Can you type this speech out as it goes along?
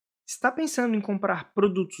Está pensando em comprar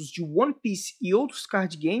produtos de One Piece e outros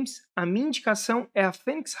card games? A minha indicação é a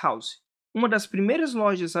Phoenix House, uma das primeiras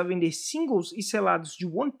lojas a vender singles e selados de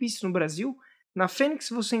One Piece no Brasil. Na Phoenix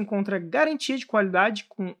você encontra garantia de qualidade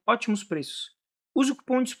com ótimos preços. Use o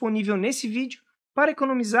cupom disponível nesse vídeo para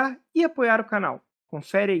economizar e apoiar o canal.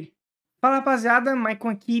 Confere aí. Fala rapaziada, Maicon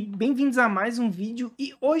aqui, bem-vindos a mais um vídeo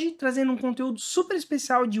e hoje trazendo um conteúdo super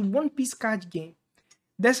especial de One Piece Card Game.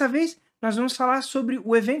 Dessa vez nós vamos falar sobre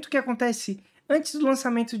o evento que acontece antes do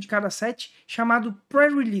lançamento de cada set, chamado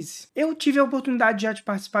Pre-Release. Eu tive a oportunidade já de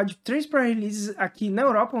participar de 3 Pre-Releases aqui na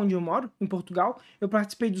Europa, onde eu moro, em Portugal. Eu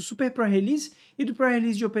participei do Super Pre-Release e do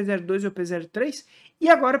Pre-Release de OP02 e OP03, e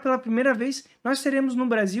agora pela primeira vez nós teremos no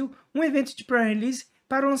Brasil um evento de Pre-Release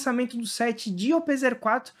para o lançamento do set de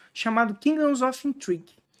OP04 chamado Kingdoms of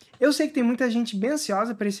Intrigue. Eu sei que tem muita gente bem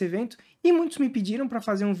ansiosa para esse evento e muitos me pediram para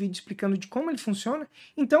fazer um vídeo explicando de como ele funciona,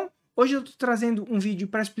 então hoje eu estou trazendo um vídeo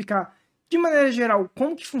para explicar de maneira geral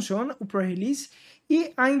como que funciona o Pre-Release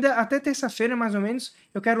e ainda até terça-feira mais ou menos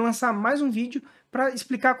eu quero lançar mais um vídeo para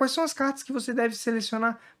explicar quais são as cartas que você deve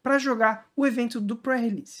selecionar para jogar o evento do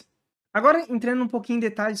Pre-Release. Agora entrando um pouquinho em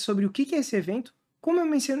detalhes sobre o que é esse evento, como eu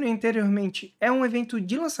mencionei anteriormente, é um evento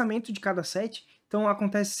de lançamento de cada set, então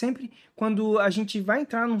acontece sempre quando a gente vai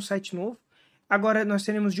entrar num set novo. Agora nós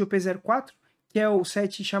teremos de OP04, que é o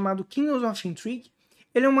set chamado Kingdoms of Intrigue.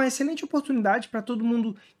 Ele é uma excelente oportunidade para todo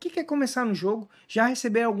mundo que quer começar no jogo, já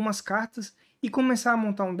receber algumas cartas e começar a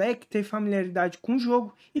montar um deck, ter familiaridade com o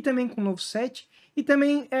jogo e também com o novo set. E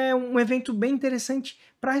também é um evento bem interessante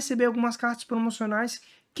para receber algumas cartas promocionais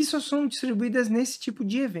que só são distribuídas nesse tipo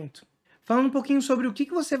de evento. Falando um pouquinho sobre o que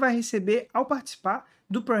você vai receber ao participar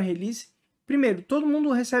do Pre-Release. Primeiro, todo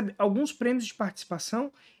mundo recebe alguns prêmios de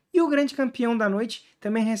participação e o grande campeão da noite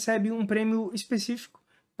também recebe um prêmio específico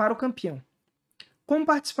para o campeão. Como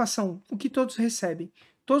participação, o que todos recebem?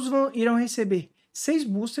 Todos irão receber 6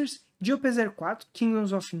 boosters de OP04,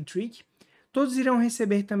 Kingdoms of Intrigue. Todos irão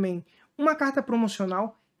receber também uma carta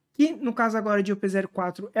promocional, que no caso agora de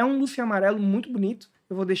OP04 é um Luffy amarelo muito bonito.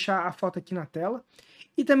 Eu vou deixar a foto aqui na tela.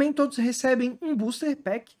 E também todos recebem um Booster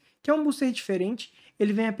Pack, que é um booster diferente.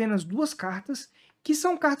 Ele vem apenas 2 cartas, que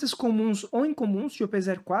são cartas comuns ou incomuns de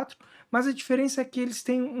OP04, mas a diferença é que eles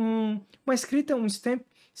têm uma escrita, um stamp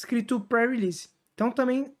escrito Pre-Release. Então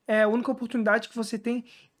também é a única oportunidade que você tem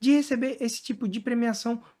de receber esse tipo de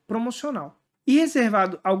premiação promocional. E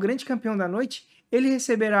reservado ao grande campeão da noite, ele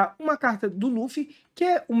receberá uma carta do Luffy, que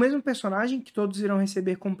é o mesmo personagem que todos irão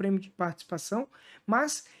receber como prêmio de participação,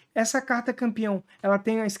 mas essa carta campeão, ela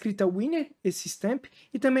tem a escrita Winner, esse stamp,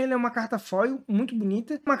 e também ela é uma carta foil, muito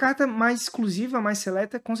bonita, uma carta mais exclusiva, mais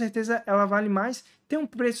seleta, com certeza ela vale mais, tem um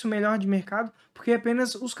preço melhor de mercado, porque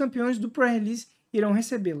apenas os campeões do Pre-Release irão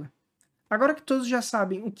recebê-la. Agora que todos já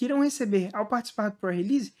sabem o que irão receber ao participar do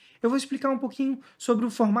Pre-Release, eu vou explicar um pouquinho sobre o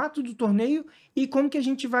formato do torneio e como que a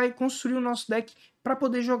gente vai construir o nosso deck para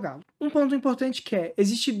poder jogá-lo. Um ponto importante que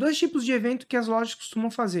existem 2 tipos de evento que as lojas costumam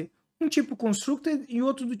fazer, um tipo Constructed e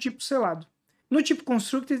outro do tipo selado. No tipo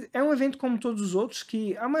Constructed é um evento como todos os outros,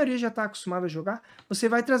 que a maioria já está acostumada a jogar. Você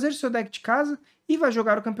vai trazer o seu deck de casa e vai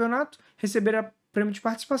jogar o campeonato, receber o prêmio de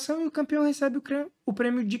participação e o campeão recebe o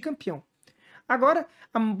prêmio de campeão. Agora,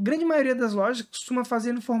 a grande maioria das lojas costuma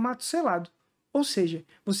fazer no formato selado, ou seja,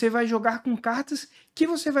 você vai jogar com cartas que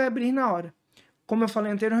você vai abrir na hora. Como eu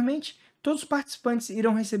falei anteriormente, todos os participantes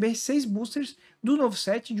irão receber 6 boosters do novo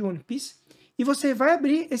set de One Piece, e você vai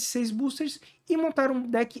abrir esses 6 boosters e montar um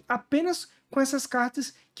deck apenas com essas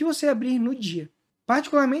cartas que você abrir no dia.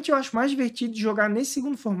 Particularmente eu acho mais divertido jogar nesse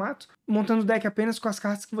segundo formato, montando o deck apenas com as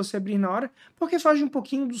cartas que você abrir na hora, porque foge um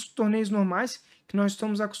pouquinho dos torneios normais que nós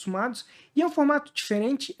estamos acostumados, e é um formato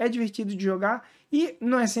diferente, é divertido de jogar, e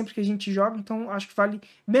não é sempre que a gente joga, então acho que vale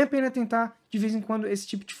bem a pena tentar de vez em quando esse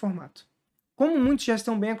tipo de formato. Como muitos já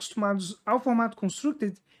estão bem acostumados ao formato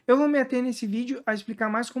Constructed, eu vou me ater nesse vídeo a explicar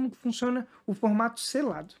mais como funciona o formato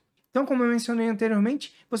selado. Então, como eu mencionei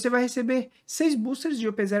anteriormente, você vai receber 6 boosters de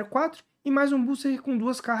OP04 e mais um booster com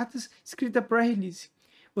 2 cartas escrita Pre-Release.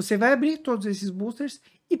 Você vai abrir todos esses boosters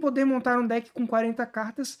e poder montar um deck com 40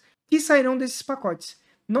 cartas que sairão desses pacotes.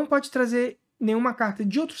 Não pode trazer nenhuma carta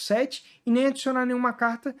de outro set e nem adicionar nenhuma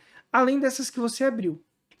carta além dessas que você abriu.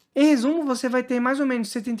 Em resumo, você vai ter mais ou menos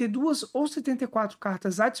 72 ou 74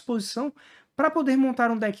 cartas à disposição para poder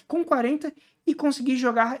montar um deck com 40 e conseguir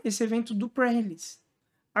jogar esse evento do Pre-Release.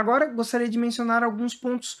 Agora, gostaria de mencionar alguns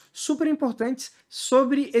pontos super importantes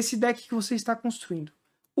sobre esse deck que você está construindo.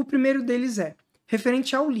 O primeiro deles é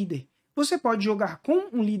referente ao líder. Você pode jogar com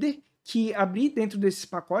um líder que abrir dentro desses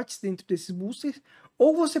pacotes, dentro desses boosters,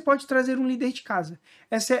 ou você pode trazer um líder de casa.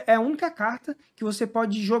 Essa é a única carta que você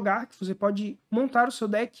pode jogar, que você pode montar o seu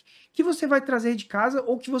deck, que você vai trazer de casa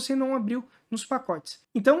ou que você não abriu nos pacotes.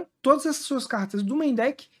 Então, todas as suas cartas do main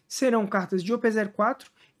deck serão cartas de OP04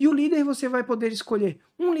 e o líder você vai poder escolher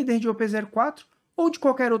um líder de OP04 ou de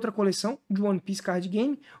qualquer outra coleção de One Piece Card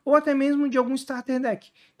Game, ou até mesmo de algum starter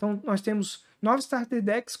deck. Então nós temos 9 starter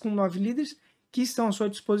decks com 9 líderes que estão à sua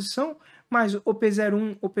disposição, mais o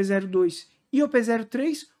OP01, OP02 e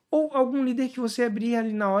OP03, ou algum líder que você abrir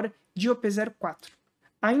ali na hora de OP04.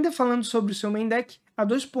 Ainda falando sobre o seu main deck, há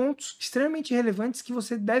 2 pontos extremamente relevantes que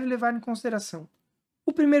você deve levar em consideração.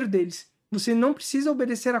 O primeiro deles, você não precisa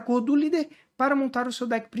obedecer a cor do líder para montar o seu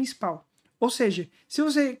deck principal. Ou seja, se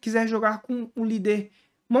você quiser jogar com o líder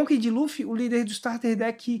Monkey D. Luffy, o líder do Starter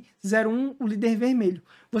Deck 01, o líder vermelho,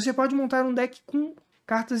 você pode montar um deck com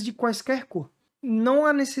cartas de quaisquer cor. Não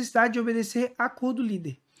há necessidade de obedecer à cor do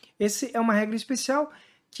líder. Essa é uma regra especial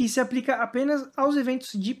que se aplica apenas aos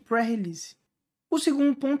eventos de pré-release. O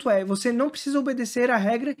segundo ponto é, você não precisa obedecer à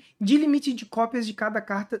regra de limite de cópias de cada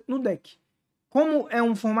carta no deck. Como é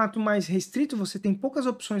um formato mais restrito, você tem poucas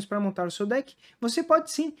opções para montar o seu deck, você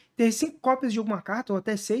pode sim ter 5 cópias de alguma carta, ou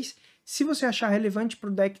até 6, se você achar relevante para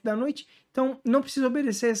o deck da noite. Então não precisa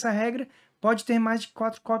obedecer essa regra, pode ter mais de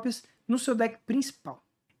 4 cópias no seu deck principal.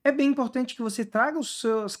 É bem importante que você traga as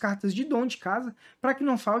suas cartas de dom de casa, para que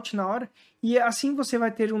não falte na hora, e assim você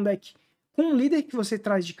vai ter um deck com um líder que você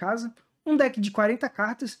traz de casa, um deck de 40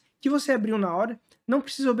 cartas que você abriu na hora, não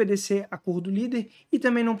precisa obedecer a cor do líder e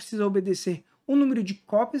também não precisa obedecer o número de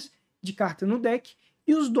cópias de carta no deck,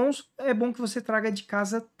 e os dons é bom que você traga de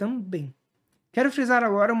casa também. Quero frisar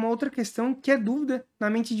agora uma outra questão que é dúvida na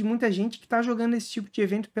mente de muita gente que está jogando esse tipo de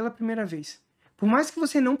evento pela primeira vez. Por mais que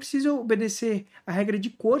você não precise obedecer a regra de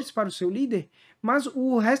cores para o seu líder, mas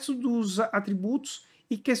o resto dos atributos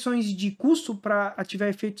e questões de custo para ativar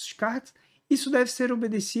efeitos de cartas, isso deve ser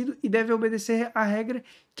obedecido e deve obedecer a regra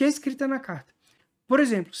que é escrita na carta. Por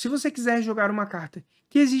exemplo, se você quiser jogar uma carta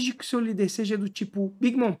que exige que o seu líder seja do tipo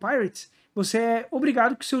Big Mom Pirates, você é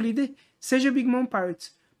obrigado que o seu líder seja Big Mom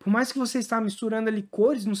Pirates. Por mais que você está misturando ali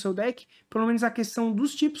cores no seu deck, pelo menos a questão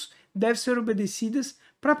dos tipos deve ser obedecidas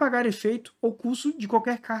para pagar efeito ou custo de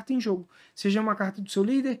qualquer carta em jogo, seja uma carta do seu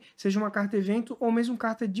líder, seja uma carta evento ou mesmo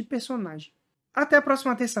carta de personagem. Até a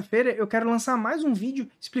próxima terça-feira eu quero lançar mais um vídeo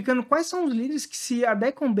explicando quais são os líderes que se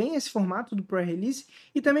adequam bem a esse formato do pré-release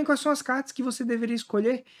e também quais são as cartas que você deveria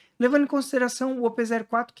escolher, levando em consideração o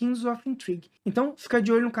OP04 Kings of Intrigue. Então fica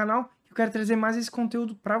de olho no canal, que eu quero trazer mais esse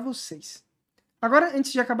conteúdo para vocês. Agora,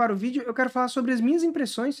 antes de acabar o vídeo, eu quero falar sobre as minhas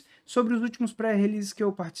impressões sobre os últimos pré-releases que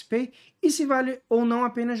eu participei e se vale ou não a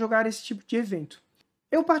pena jogar esse tipo de evento.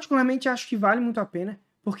 Eu particularmente acho que vale muito a pena,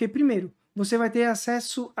 porque primeiro, você vai ter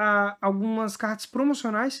acesso a algumas cartas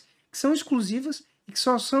promocionais que são exclusivas e que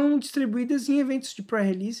só são distribuídas em eventos de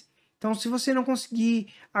pré-release. Então, se você não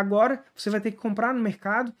conseguir agora, você vai ter que comprar no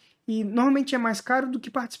mercado e normalmente é mais caro do que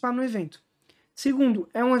participar no evento. Segundo,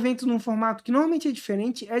 é um evento num formato que normalmente é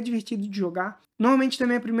diferente, é divertido de jogar. Normalmente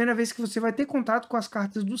também é a primeira vez que você vai ter contato com as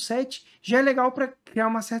cartas do set, já é legal para criar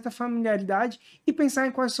uma certa familiaridade e pensar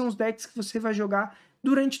em quais são os decks que você vai jogar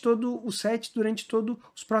durante todo o set, durante todos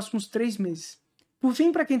os próximos 3 meses. Por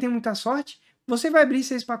fim, para quem tem muita sorte, você vai abrir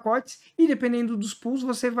 6 pacotes e dependendo dos pools,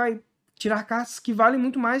 você vai tirar cartas que valem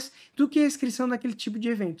muito mais do que a inscrição daquele tipo de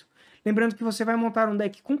evento. Lembrando que você vai montar um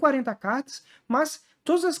deck com 40 cartas, mas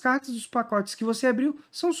todas as cartas dos pacotes que você abriu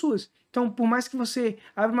são suas. Então, por mais que você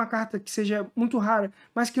abra uma carta que seja muito rara,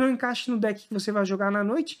 mas que não encaixe no deck que você vai jogar na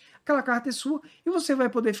noite, aquela carta é sua e você vai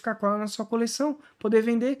poder ficar com ela na sua coleção, poder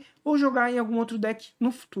vender ou jogar em algum outro deck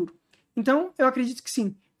no futuro. Então, eu acredito que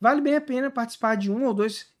sim, vale bem a pena participar de 1 ou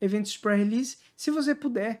 2 eventos de pré-release, se você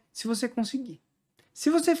puder, se você conseguir. Se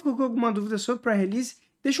você ficou com alguma dúvida sobre pré-release,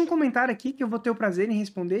 deixa um comentário aqui que eu vou ter o prazer em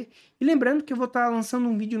responder. E lembrando que eu vou estar lançando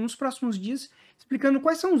um vídeo nos próximos dias explicando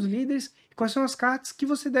quais são os líderes e quais são as cartas que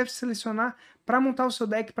você deve selecionar para montar o seu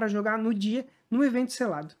deck para jogar no dia, no evento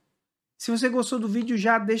selado. Se você gostou do vídeo,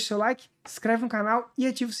 já deixa seu like, se inscreve no canal e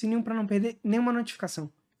ativa o sininho para não perder nenhuma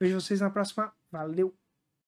notificação. Vejo vocês na próxima. Valeu!